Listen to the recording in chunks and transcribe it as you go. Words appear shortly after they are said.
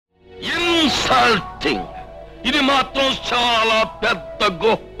Insulting. ఇది మాత్రం చాలా పెద్ద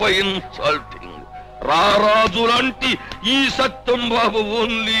గొప్ప ఇన్సల్టింగ్. రారాజు లాంటి ఈ సత్యం బాబు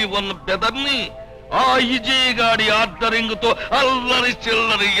ఓన్లీ వన్ బెదర్ని ఆ విజయ్ గాడి ఆర్డరింగ్ తో అల్లరి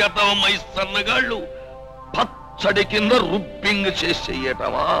చిల్లరి యతమై సన్నగాళ్ళు పచ్చడి కింద రుబ్బింగ్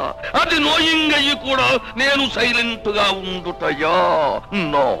చేసేయటమా? అది నోయింగ్ అయ్యి కూడా నేను సైలెంట్ గా ఉండుటయా?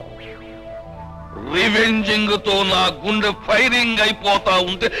 నో. రివెంజింగ్ తో నా గుండె ఫైరింగ్ అయిపోతా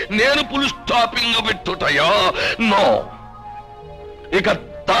ఉంటే నేను ఫుల్ స్టాపింగ్ పెట్టుటయా? నో. ఇక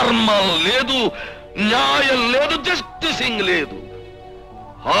ధర్మం లేదు, న్యాయం లేదు, జస్టిసింగ్ లేదు.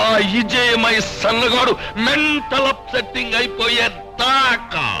 ఆ విజయమై సన్నగాడు మెంటల్ అప్సెట్టింగ్ అయిపోయే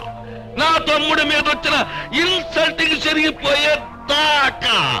దాకా, నా తమ్ముడి మీద వచ్చిన ఇన్సల్టింగ్ జరిగిపోయే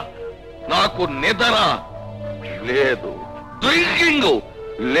దాకా నాకు నిద్ర లేదు, డ్రింకింగ్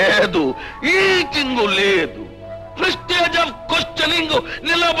లేదు, ఈటింగ్ లేదు. ప్రెస్టేజ్ ఆఫ్ క్వశ్చనింగ్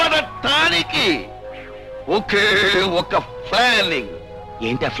నిలబడటానికి ఒకే ఒక ప్లానింగ్.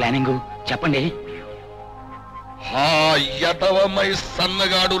 ఏంటి ఆ ప్లానింగ్ చెప్పండి. ఆ యతవమై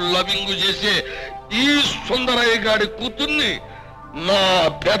సన్నగాడు లవింగు చేసే ఈ సుందరయ్య గాడి కూతుర్ని నా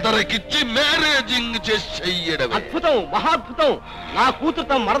బెదరకిచ్చి మ్యారేజింగ్ చేసేయడమే. అద్భుతం, మహాద్భుతం. నా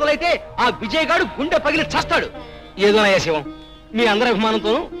కూతురుతో మరదలైతే ఆ విజయ్ గాడు గుండె పగిలి చస్తాడు. ఏదోనయ్యా శివం, మీ అందరి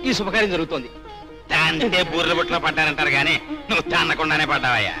అభిమానంతోనూ ఈ శుభకార్యం జరుగుతోంది. తాంతే బూర్ల బుట్లో పడ్డారంటారు గానీ నువ్వు తాన్నకుండానే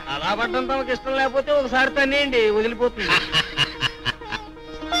పడ్డావయ్యా. అలా పడ్డం తమకు ఇష్టం లేకపోతే ఒకసారి తన్నేయండి, వదిలిపోతుంది.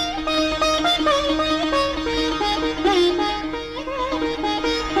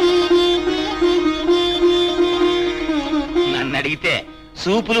 నన్ను అడిగితే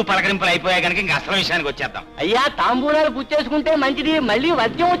సూపులు పలకరింపులు అయిపోయాయి కనుక ఇంక అసలు విషయానికి వచ్చేద్దాం. అయ్యా, తాంబూలాలు పుచ్చేసుకుంటే మంచిది, మళ్ళీ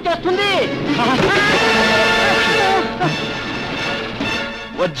వద్యం వచ్చేస్తుంది.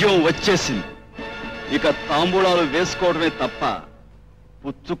 వద్యం వచ్చేసింది, ఇక తాంబూలాలు వేసుకోవడమే తప్ప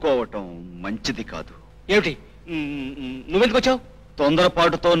పుచ్చుకోవటం మంచిది కాదు. ఏమిటి నువ్వెందుకు వచ్చావు?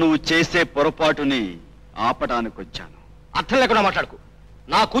 తొందరపాటుతో నువ్వు చేసే పొరపాటుని ఆపడానికి వచ్చాను. అర్థం లేకుండా మాట్లాడుకు.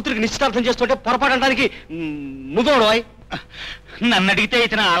 నా కూతురికి నిశ్చితార్థం చేస్తుంటే పొరపాటు అనడానికి నువ్వెవడవాయ్? నన్ను అడిగితే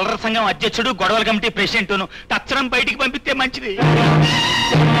ఇతను అల్లర సంఘం అధ్యక్షుడు, గొడవల కమిటీ ప్రెసిడెంట్ను. తక్షణం బయటికి పంపిస్తే మంచిది.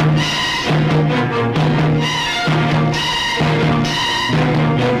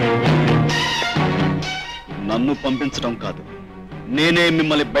 నన్ను పంపించడం కాదు, నేనే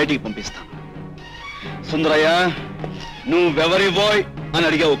మిమ్మల్ని బయటికి పంపిస్తాను. సుందరయ్య, నువ్వెవరివోయ్ అని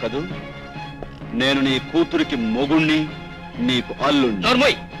అడిగావు కదూ. నేను నీ కూతురికి మొగుణ్ణి, నీకు అల్లుణ్ణి.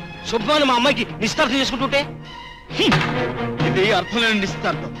 నోర్మోయ్, శుభ్మాన్ని మా అమ్మాయికి నిశ్చితార్థం చేసుకుంటుంటే ఇది అర్థం లేని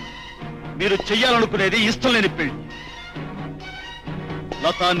నిశ్చితార్థం. మీరు చెయ్యాలనుకునేది ఇష్టం లేని పెళ్లి.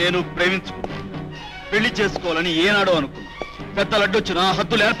 లత నేను ప్రేమించుకున్నా, పెళ్లి చేసుకోవాలని ఏనాడో అనుకున్నా. పెద్ద లడ్డొచ్చినా,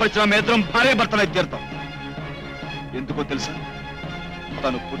 హద్దులు ఏర్పరిచినా మేత్రం భార్య భర్తలై తీరుతాం. ఎందుకో తెలుసా?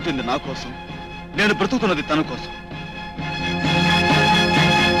 తను పుట్టింది నా కోసం, నేను బ్రతుకుతున్నది తన కోసం.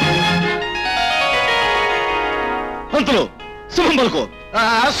 అంతలో శుభం పలుకో.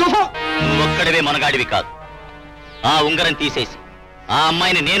 శుభం. ఒక్కడివే మనగాడివి కాదు. ఆ ఉంగరం తీసేసి ఆ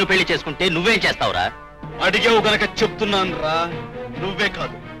అమ్మాయిని నేను పెళ్లి చేసుకుంటే నువ్వేం చేస్తావురా? అడిగావు గనక చెప్తున్నాను రా. నువ్వే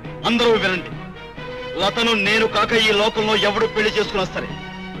కాదు, అందరూ వినండి. లతను నేను కాక ఈ లోకంలో ఎవడు పెళ్లి చేసుకున్నా సరే,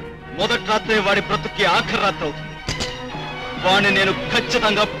 మొదటి రాత్రే వాడి బ్రతుక్కి ఆఖరి రాత్రి అవుతుంది. వాడిని నేను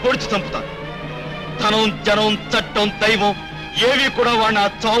ఖచ్చితంగా పొడిచి చంపుతాను. ధనం, జనం, చట్టం, దైవం ఏవి కూడా వాడిని ఆ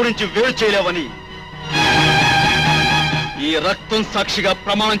చావు నుంచి వేరు చేయలేవని ఈ రక్తం సాక్షిగా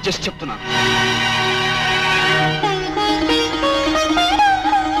ప్రమాణం చేసి చెప్తున్నాను.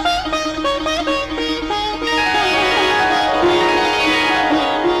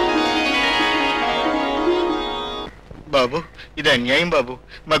 బాబు, ఇది అన్యాయం బాబు.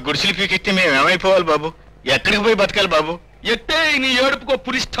 మా గుడిసెలు పీకెత్తే మేము ఏమైపోవాలి బాబు? ఎక్కడికి పోయి బతకాలి బాబు? ఎట్టే నీ ఏడుపుకో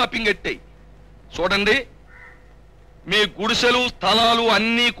పులి స్టాపింగ్ ఎట్టే. చూడండి, మీ గుడిసెలు స్థలాలు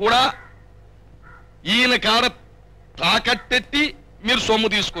అన్నీ కూడా ఈయన కాడ తాకట్టెట్టి మీరు సొమ్ము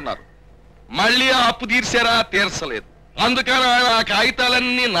తీసుకున్నారు. మళ్ళీ ఆ అప్పు తీర్చారా? తీర్చలేదు. అందుకని ఆయన ఆ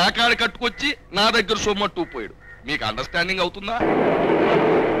కాగితాలన్నీ నా కాడ కట్టుకొచ్చి నా దగ్గర సొమ్మట్టు పోయాడు. మీకు అండర్స్టాండింగ్ అవుతుందా?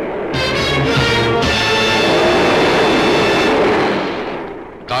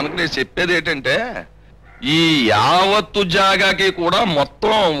 కనుక నేను చెప్పేది ఏంటంటే, ఈ యావత్తు జాగాకి కూడా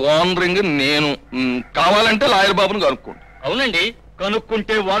మొత్తం ఓనరింగ్ నేను. కావాలంటే లాయర్ బాబుని కనుక్కోండి. అవునండి,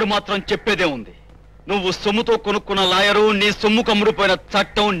 కనుక్కుంటే వాడు మాత్రం చెప్పేదే ఉంది. నువ్వు సొమ్ముతో కొనుక్కున్న లాయరు, నీ సొమ్ము కమ్ముడిపోయిన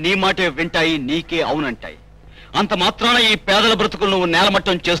చట్టం నీ మాటే వింటాయి, నీకే అవునంటాయి. అంత మాత్రాన ఈ పేదల బ్రతుకులు నువ్వు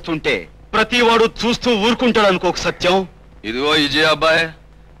నేలమట్టం చేస్తుంటే ప్రతివాడు చూస్తూ ఊరుకుంటాడు అనుకోక సత్యం. ఇదిగో విజయ్ అబ్బాయి,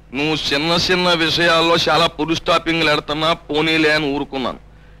 నువ్వు చిన్న చిన్న విషయాల్లో చాలా పులి స్టాపింగ్లు ఎడుతున్నా పోనీలే అని ఊరుకున్నాను.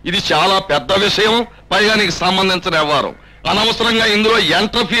 ఇది చాలా పెద్ద విషయం, పైగా నీకు సంబంధించిన వ్యవహారం. అనవసరంగా ఇందులో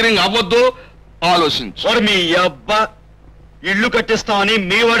ఎంటర్ఫీరింగ్ అవ్వద్దు. ఆలోచించు. మరి మీ అబ్బా ఇల్లు కట్టిస్తామని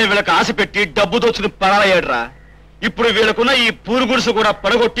మీ వాడి వీళ్ళకి ఆశ పెట్టి డబ్బు దోచుకుని పరాలయ్యాడ్రా. ఇప్పుడు వీళ్ళకున్న ఈ పూరు గుడుసు కూడా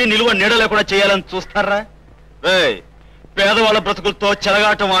పడగొట్టి నిలువ నీడ లేకుండా చేయాలని చూస్తారా? పేదవాళ్ళ బ్రతుకులతో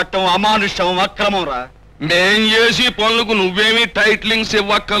చెలగాటం ఆడటం అమానుష్యం, అక్రమం రా. మేం చేసి పనులకు నువ్వేమీ టైట్లింగ్స్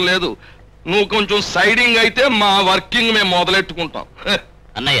ఇవ్వక్కర్లేదు. నువ్వు కొంచెం సైడింగ్ అయితే మా వర్కింగ్ మేము మొదలెట్టుకుంటాం.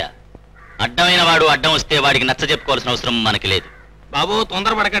 అన్నయ్య, అడ్డమైన వాడు అడ్డం వస్తే వాడికి నచ్చ చెప్పుకోవాల్సిన అవసరం మనకి లేదు. బాబు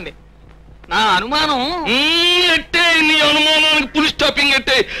తొందరపడకండి. నా అనుమానం ఎట్టే నీ అనుమానానికి పులి స్టాపింగ్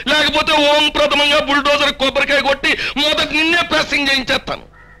ఎట్టే, లేకపోతే ఓం ప్రథమంగా బుల్డోజర్ కొబ్బరికాయ కొట్టి మొదటి నిన్నే ప్రెస్సింగ్ చేయించేస్తాను.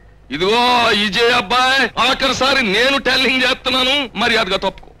 ఇదిగో విజయ్ అబ్బాయి, ఆఖరిసారి నేను టెల్లింగ్ చేస్తున్నాను, మరి అదిగా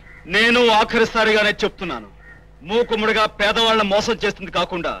తప్పుకో. నేను ఆఖరిసారిగానే చెప్తున్నాను, మూకుముడిగా పేదవాళ్ళని మోసం చేస్తుంది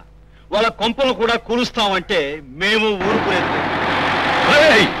కాకుండా వాళ్ళ కొంపలు కూడా కూలుస్తామంటే మేము ఊరుకునేది.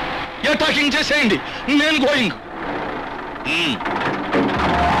 అటాకింగ్ చేసేయండి, నేను గోయింగ్.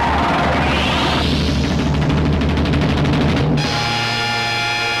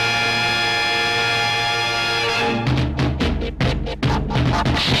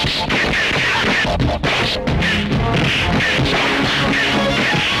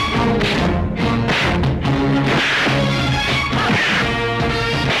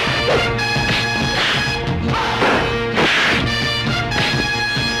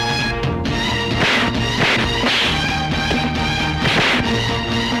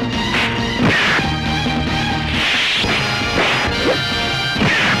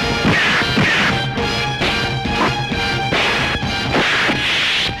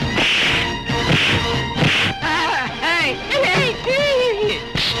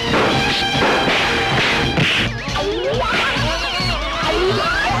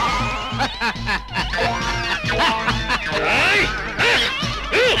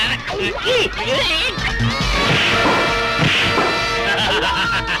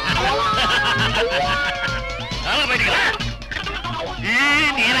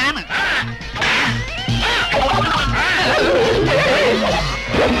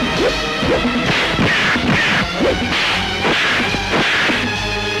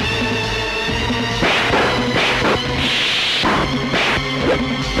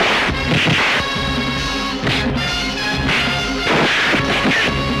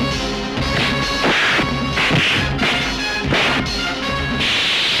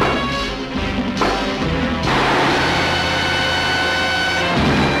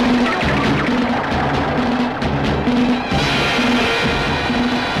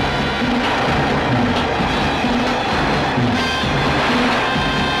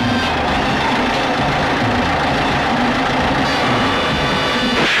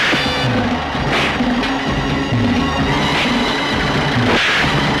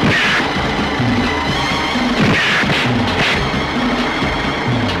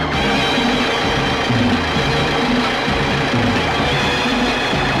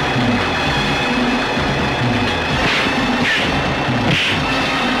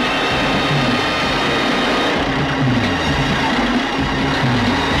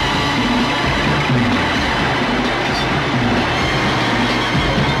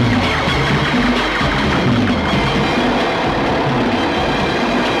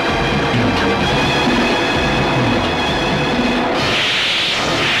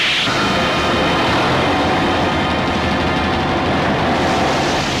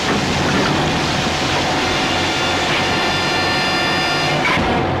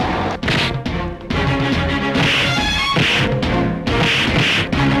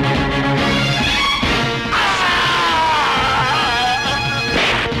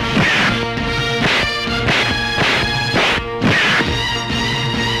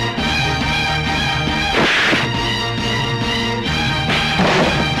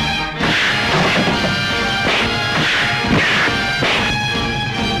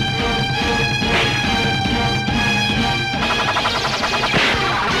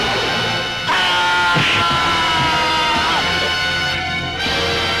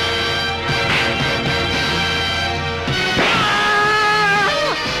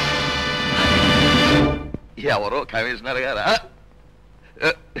 ఎవరో కమిషనర్ గారా?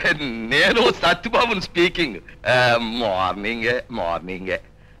 నేను సత్యబాబుని స్పీకింగ్. మార్నింగే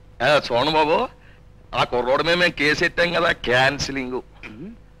చూడండి బాబు, ఆ కుర్రోడు మేము కేసు ఎట్టాం కదా, క్యాన్సిలింగ్.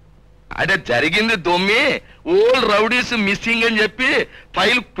 అంటే జరిగింది దొమ్మి, ఓల్డ్ రౌడీస్ మిస్సింగ్ అని చెప్పి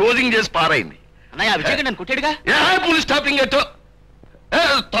ఫైల్ క్లోజింగ్ చేసి పారైంది. పోలీస్ స్టాపింగ్ ఎట్టో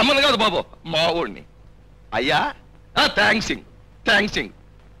తమ్మను కాదు బాబు, మా ఊడిని. అయ్యా థ్యాంక్సింగ్.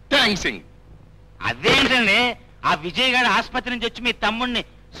 అదేంటండి, ఆ విజయ్ గారి ఆసుపత్రి నుంచి వచ్చి మీ తమ్ముడిని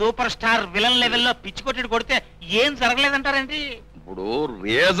సూపర్ స్టార్ విలన్ లెవెల్లో పిచ్చి కొట్టి కొడితే ఏం జరగలేదంటారండి? ఇప్పుడు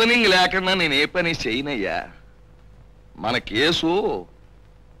రీజనింగ్ లేకుండా నేను ఏ పని చేయనయ్యా. మన కేసు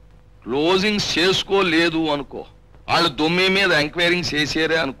క్లోజింగ్ చేసుకోలేదు అనుకో, వాళ్ళు దొమ్మి మీద ఎంక్వైరింగ్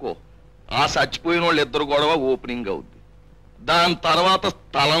చేసారే అనుకో, ఆ చచ్చిపోయిన వాళ్ళు ఇద్దరు గొడవ ఓపెనింగ్ అవుద్ది. దాని తర్వాత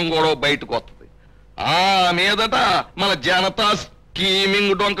స్థలం గొడవ బయటకు వస్తుంది. ఆ మీదట మన జనతా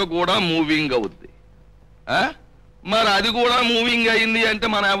స్కీమింగ్ డొంక కూడా మూవింగ్ అవుద్ది. మరి అది కూడా మూవింగ్ అయింది అంటే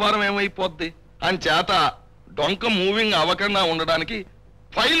మన వ్యవహారం ఏమైపోద్ది? అని చేత డొంక మూవింగ్ అవ్వకుండా ఉండడానికి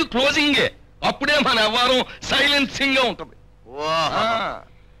ఫైల్ క్లోజింగే. అప్పుడే మన వ్యవహారం సైలెన్సింగ్ గా ఉంటది.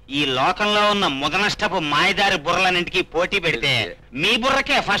 ఈ లోకంలో ఉన్న ముదనష్టపు మాయదారి బుర్రలన్నింటికి పోటీ పెడితే మీ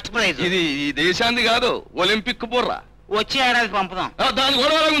బుర్రకే ఫస్ట్ ప్రైజ్. ఇది ఈ దేశాన్ని కాదు, ఒలింపిక్ బుర్ర. వచ్చే ఏడాది పంపుదాం. దాని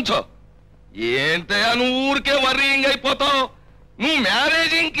గొడవ ఉంచో. ఏంటయ్యా నువ్వు ఊరికే వర్రింగ్ అయిపోతావు? నువ్వు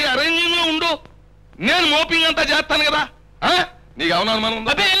మ్యారేజింగ్ కి అరేంజింగ్ లో ఉండు, నేను మోపింగ్ అంతా చేస్తాను కదా. నీకు అవునా అనుమానం?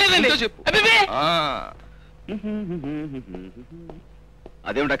 చెప్పు.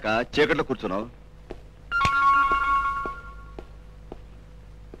 అదేమిటక్క చీకట్లో కూర్చున్నావు?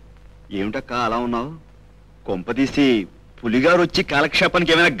 ఏమిటక్క అలా ఉన్నావు? కొంపదీసి పులిగారు వచ్చి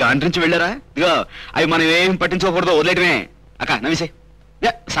కాలక్షేపానికి ఏమైనా గాండ్రించి వెళ్ళారా? ఇదిగో అవి మనం ఏం పట్టించుకోకూడదు, వదిలేటమే. అక్క నవ్విసే,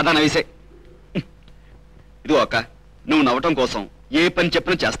 సదా నవ్విసే. ఇదిగో అక్క, నువ్వు నవ్వటం కోసం ఏ పని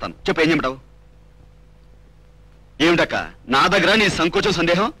చెప్పినా చేస్తాను. చెప్పు, ఏం చెప్పటావు? ఏమిటక్క నా దగ్గర నీ సంకోచం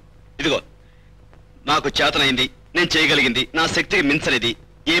సందేహం? ఇదిగో నాకు చేతనైంది, నేను చేయగలిగింది, నా శక్తికి మించనిది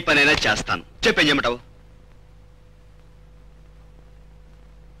ఏ పనైనా చేస్తాను. చెప్పేం చెప్పటావు?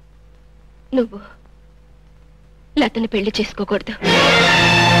 నువ్వు లతని పెళ్లి చేసుకోకూడదు,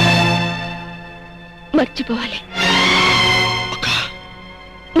 మర్చిపోవాలి.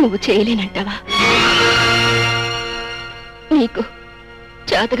 నువ్వు చేయలేనంటావా? నీకు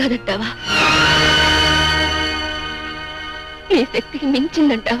చేతగాదంటావా? నీ శక్తికి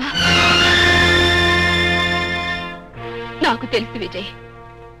మించిందంటావా? నాకు తెలుసు విజయ్,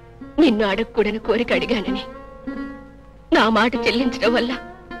 నిన్ను అడగకూడని కోరిక అడిగానని. నా మాట చెల్లించడం వల్ల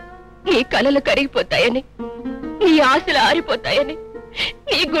నీ కలలు కరిగిపోతాయని, నీ ఆశలు ఆరిపోతాయని,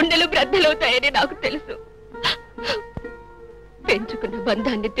 నీ గుండెలు బ్రద్దలవుతాయని నాకు తెలుసు. పెంచుకున్న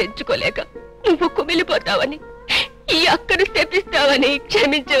బంధాన్ని తెంచుకోలేక నువ్వు కుమిలిపోతావని, ఈ అక్కను శపిస్తావని,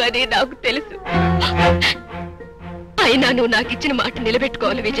 క్షమించవని నాకు తెలుసు. అయినా నువ్వు నాకు ఇచ్చిన మాట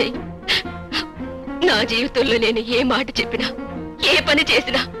నిలబెట్టుకోవాలి విజయ్. నా జీవితంలో నేను ఏ మాట చెప్పినా, ఏ పని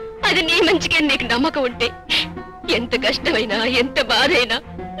చేసినా అది నీ మంచికే నీకు నమ్మకం ఉంటే, ఎంత కష్టమైనా ఎంత బాధైనా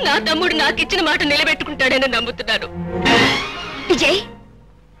నా తమ్ముడు నాకు ఇచ్చిన మాట నిలబెట్టుకుంటాడని నమ్ముతున్నాను. విజయ్,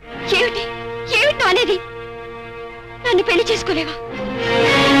 ఏమిటి ఏమిటో అనేది? నన్ను పెళ్లి చేసుకోలేవా?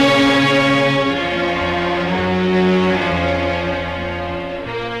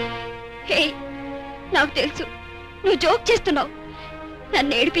 హే, నాకు తెలుసు నువ్వు జోక్ చేస్తున్నావు.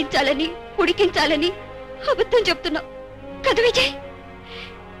 నన్ను ఏడిపించాలని, ఉడికించాలని అబద్ధం చెప్తున్నావు కదా విజయ్?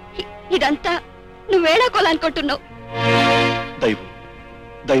 ఇదంతా నువ్వేళాకోవాలనుకుంటున్నావు.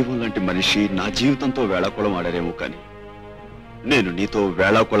 దైవం లాంటి మనిషి నా జీవితంతో వేళాకోళం ఆడారేమో కానీ నేను నీతో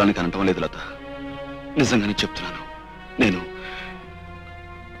వేళాకోళానికి అనటం లేదు లత. నిజంగానే చెప్తున్నాను, నేను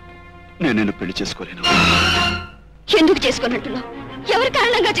నిన్ను పెళ్లి చేసుకోలేను. ఎందుకు చేసుకోనంటున్నావు? ఎవరి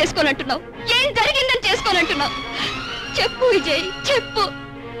కారణంగా చేసుకోనంటున్నావు? ఏం జరిగిందని చేసుకోనంటున్నావు? చెప్పు విజయ్, చెప్పు.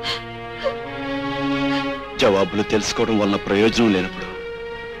 జవాబులు తెలుసుకోవడం వల్ల ప్రయోజనం లేనప్పుడు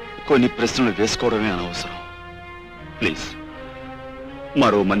కొన్ని ప్రశ్నలు వేసుకోవడమే అనవసరం. ప్లీజ్,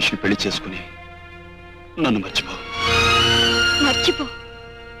 మరో మనిషిని పెళ్లి చేసుకుని నన్ను మర్చిపో.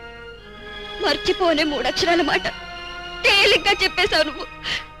 మర్చిపోనే 3 అక్షరాల మాట తేలిగ్గా చెప్పేశావు నువ్వు.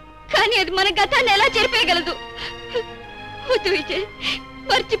 కానీ అది మన గతాన్ని ఎలా చెరిపేయగలదు? వద్దు విజయ్,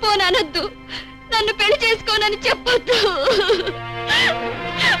 మర్చిపోనొద్దు. నన్ను పెళ్లి చేసుకోనని చెప్పొద్దు.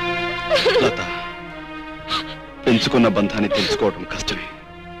 లత, పెంచుకున్న బంధాన్ని తెలుసుకోవడం కష్టమే.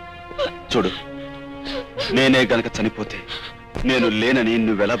 చూడు, నేనే గనక చనిపోతే నేను లేనని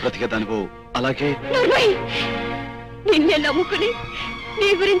నువ్వెలా బ్రతికేదానివో అలాగే నిన్నే నమ్ముకుని, నీ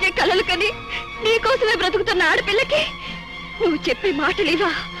గురించే కలలు కని, నీకోసమే బ్రతుకుతున్న ఆడపిల్లకి నువ్వు చెప్పే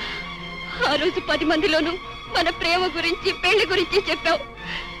మాటలేవా? ఆ రోజు 10 మందిలోనూ మన ప్రేమ గురించి, పెళ్లి గురించి చెప్పావు.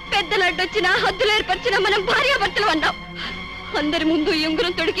 పెద్దలు అడ్డొచ్చినా, హద్దులు ఏర్పరిచినా మనం భార్యాభర్తలు అన్నావు. అందరి ముందు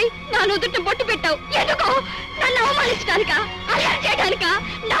ఉంగరం తొడిగి నా నుదుట బొట్టు పెట్టావు. ఎందుకో? నన్ను అవమానించడానికా? అల్లరి చేయడానికా?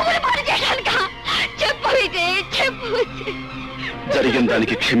 నవ్వులు పాడు చేయడానికా? చెప్పు విజయ్, చెప్పు. జరిగిన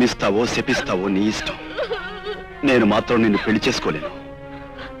దానికి క్షమిస్తావో శపిస్తావో నీ ఇష్టం. నేను మాత్రం నిన్ను పెళ్లి చేసుకోలేను.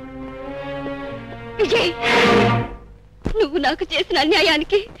 విజయ్, నువ్వు నాకు చేసిన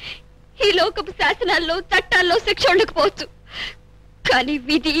అన్యాయానికి ఈ లోకపు శాసనాల్లో, చట్టాల్లో శిక్ష ఉండకపోవచ్చు. కానీ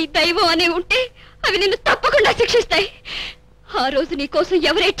విధి, దైవం అనే ఉంటే అవి నిన్ను తప్పకుండా శిక్షిస్తాయి. ఆ రోజు నీ కోసం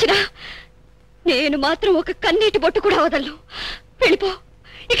ఎవరేడ్చినా నేను మాత్రం ఒక కన్నీటి బొట్టు కూడా వదలను. వెళ్ళిపో,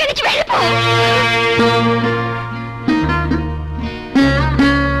 ఇక్కడి నుంచి వెళ్ళిపో.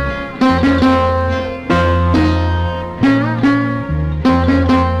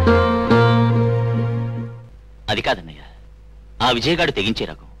 అది కాదన్నయ్య, ఆ విజయగాడు తెగించే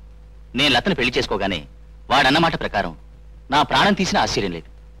రకం. నేను లతను పెళ్లి చేసుకోగానే వాడన్నమాట ప్రకారం నా ప్రాణం తీసిన ఆశ్చర్యం లేదు.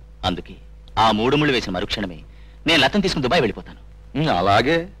 అందుకే ఆ 3 ముళ్ళు వేసిన మరుక్షణమే నేను లతను తీసుకుని దుబాయ్ వెళ్ళిపోతాను.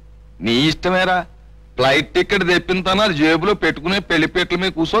 అలాగే నీ ఇష్టమేరా. ఫ్లైట్ టికెట్ తెప్పింతాను, అది జేబులో పెట్టుకునే పెళ్లిపేట్ల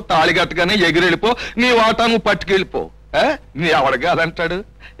మీద కూర్చో, తాళి కట్టగానే ఎగిరెళ్ళిపో, నీ వాటా నువ్వు పట్టుకెళ్ళిపో. నీ ఎవడ కాదంటాడు.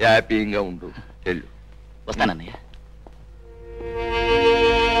 హ్యాపీగా ఉండు, వెళ్ళు. వస్తానన్నయ్య.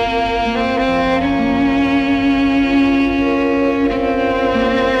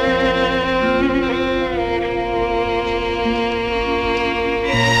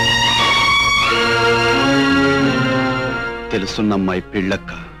 తెలుసున్నమ్మాయి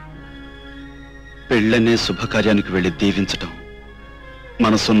పెళ్ళక్క. పెళ్ళనే శుభకార్యానికి వెళ్ళి దీవించటం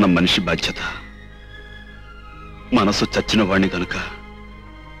మనసున్న మనిషి బాధ్యత. మనసు చచ్చిన వాణ్ణి కనుక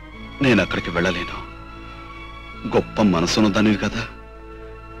నేను అక్కడికి వెళ్ళలేను. గొప్ప మనసున్నదానివి కదా,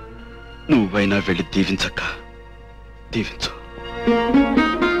 నువ్వైనా వెళ్ళి దీవించక్క, దీవించు.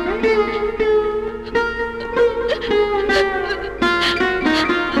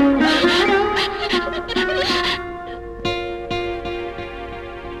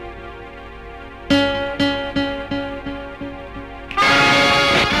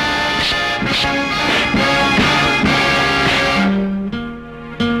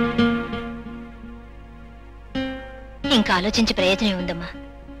 ఇంకా ఆలోచించి ప్రయోజనం ఉందమ్మా.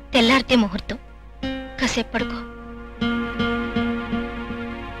 తెల్లారితే ముహూర్తం, కాసేపు పడుకో.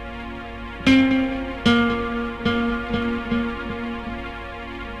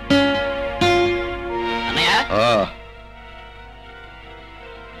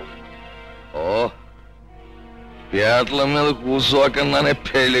 పేటల మీద కూర్చోకుండానే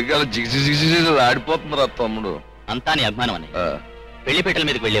పెళ్లికలు జిగిసి ఆడిపోతుందిరా తమ్ముడు. అంతా నీ అభిమానం అన్నయ్య. పెళ్లిపేటల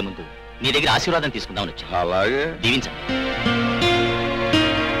మీదకి వెళ్లే ముందు నీ దగ్గర ఆశీర్వాదం తీసుకుందామని వచ్చా. అలాగే దీవించండి.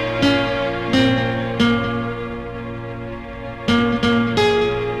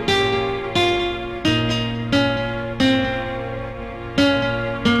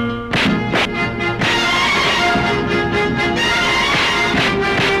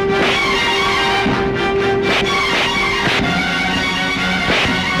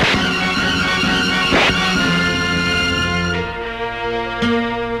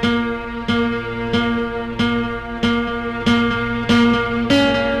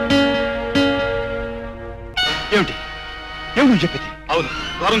 చెప్పేది అవును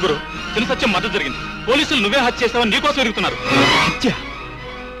గౌరవం గురు, చిన్న సత్యం మద్దతు జరిగింది. పోలీసులు నువ్వే హత్య చేస్తావని నీకోసం ఎరుగుతున్నారు. హత్య?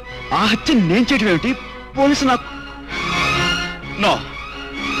 ఆ హత్య నేను చేయటం ఏమిటి? పోలీసు నాకు నో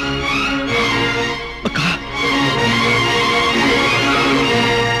అక్క.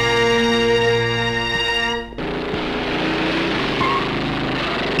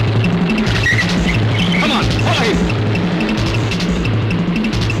 Come on, follow him.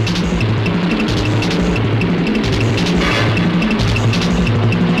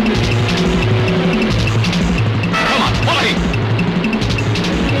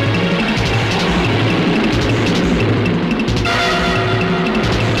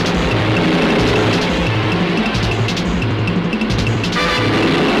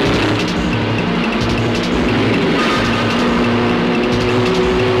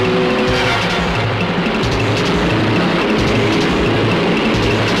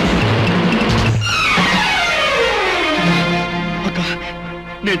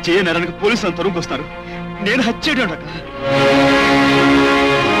 నేను చేయనడానికి పోలీసులు అంత తరుముకొస్తారు. నేను హత్య చేయడం అక్క.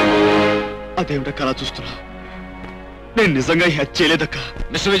 అదేమిటక్క అలా చూస్తున్నా? నేను నిజంగా హత్య చేయలేదక్క.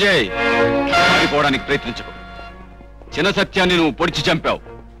 మిస్టర్ విజయ్, పారిపోవడానికి ప్రయత్నించకు. చిన్న సత్యాన్ని నువ్వు పొడిచి చంపావు,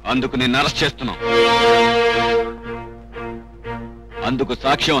 అందుకు నేను అరెస్ట్ చేస్తున్నావు. అందుకు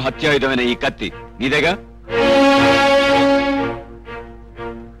సాక్ష్యం హత్యాయుధమైన ఈ కత్తి నీదేగా?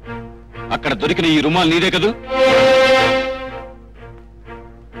 అక్కడ దొరికిన ఈ రుమాల్ నీదే కదూ?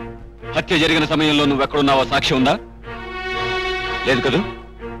 హత్య జరిగిన సమయంలో నువ్వెక్కడున్నావో సాక్ష్యం ఉందా? లేదు కదూ?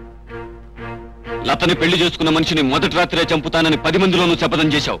 లతని పెళ్లి చేసుకున్న మనిషిని మొదటి రాత్రే చంపుతానని 10 మందిలోనూ శపథం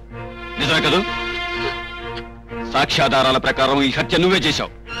చేశావు, నిజమే కదూ? సాక్ష్యాధారాల ప్రకారం ఈ హత్య నువ్వే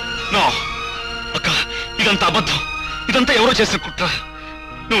చేశావు. నో అక్క, ఇదంతా అబద్ధం. ఇదంతా ఎవరో చేసిన కుట్ర.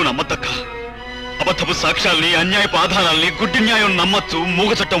 నువ్వు నమ్మద్దక్క. అబద్ధపు సాక్ష్యాల్ని, అన్యాయపు ఆధారాల్ని, గుడ్డి న్యాయం నమ్మచ్చు,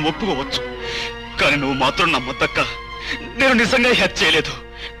 మూగ చట్టం ఒప్పుకోవచ్చు. కానీ నువ్వు మాత్రం నమ్మద్దక్క. నేను నిజంగా హత్య చేయలేదు.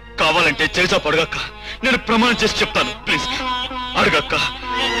 కావాలంటే చేసా పడగక్క. నేను ప్రమాణం చేసి చెప్తాను. ప్లీజ్ అడగక్క.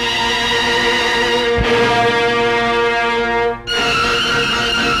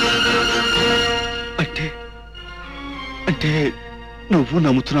 అంటే అంటే నువ్వు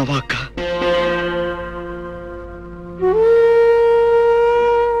నమ్ముతున్నావా అక్క?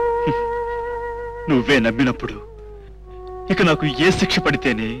 నువ్వే నమ్మినప్పుడు ఇక నాకు ఏ శిక్ష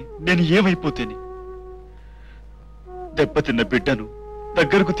పడితేనే, నేను ఏమైపోతేనే? దెబ్బతిన్న బిడ్డను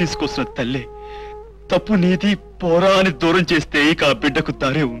దగ్గరకు తీసుకొస్తున్న తల్లే తప్పు నీది పోరా అని దూరం చేస్తే ఇక ఆ బిడ్డకు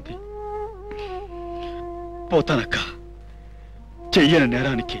దారే ఉంది. పోతానక్క. చెయ్యని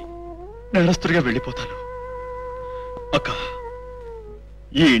నేరానికి నేరస్తుడిగా వెళ్ళిపోతాను. అక్క,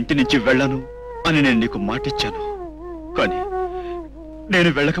 ఈ ఇంటి నుంచి వెళ్ళను అని నేను నీకు మాటిచ్చాను. కానీ నేను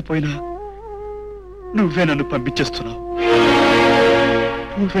వెళ్ళకపోయినా నువ్వే నన్ను పంపించేస్తున్నావు.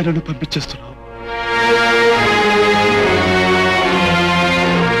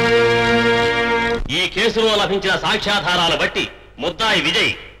 ఈ కేసులో లభించిన సాక్ష్యాధారాలు బట్టి ముద్దాయి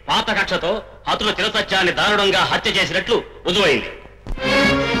విజయ్ పాత కక్షతో హతుల చిరసత్యాన్ని దారుణంగా హత్య చేసినట్లు రుజువైంది.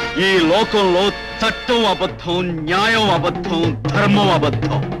 ఈ లోకంలో చట్టం అబద్ధం, న్యాయం అబద్ధం, ధర్మం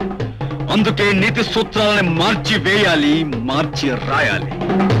అబద్ధం. అందుకే నీతి సూత్రాలని మార్చి వేయాలి, మార్చి రాయాలి.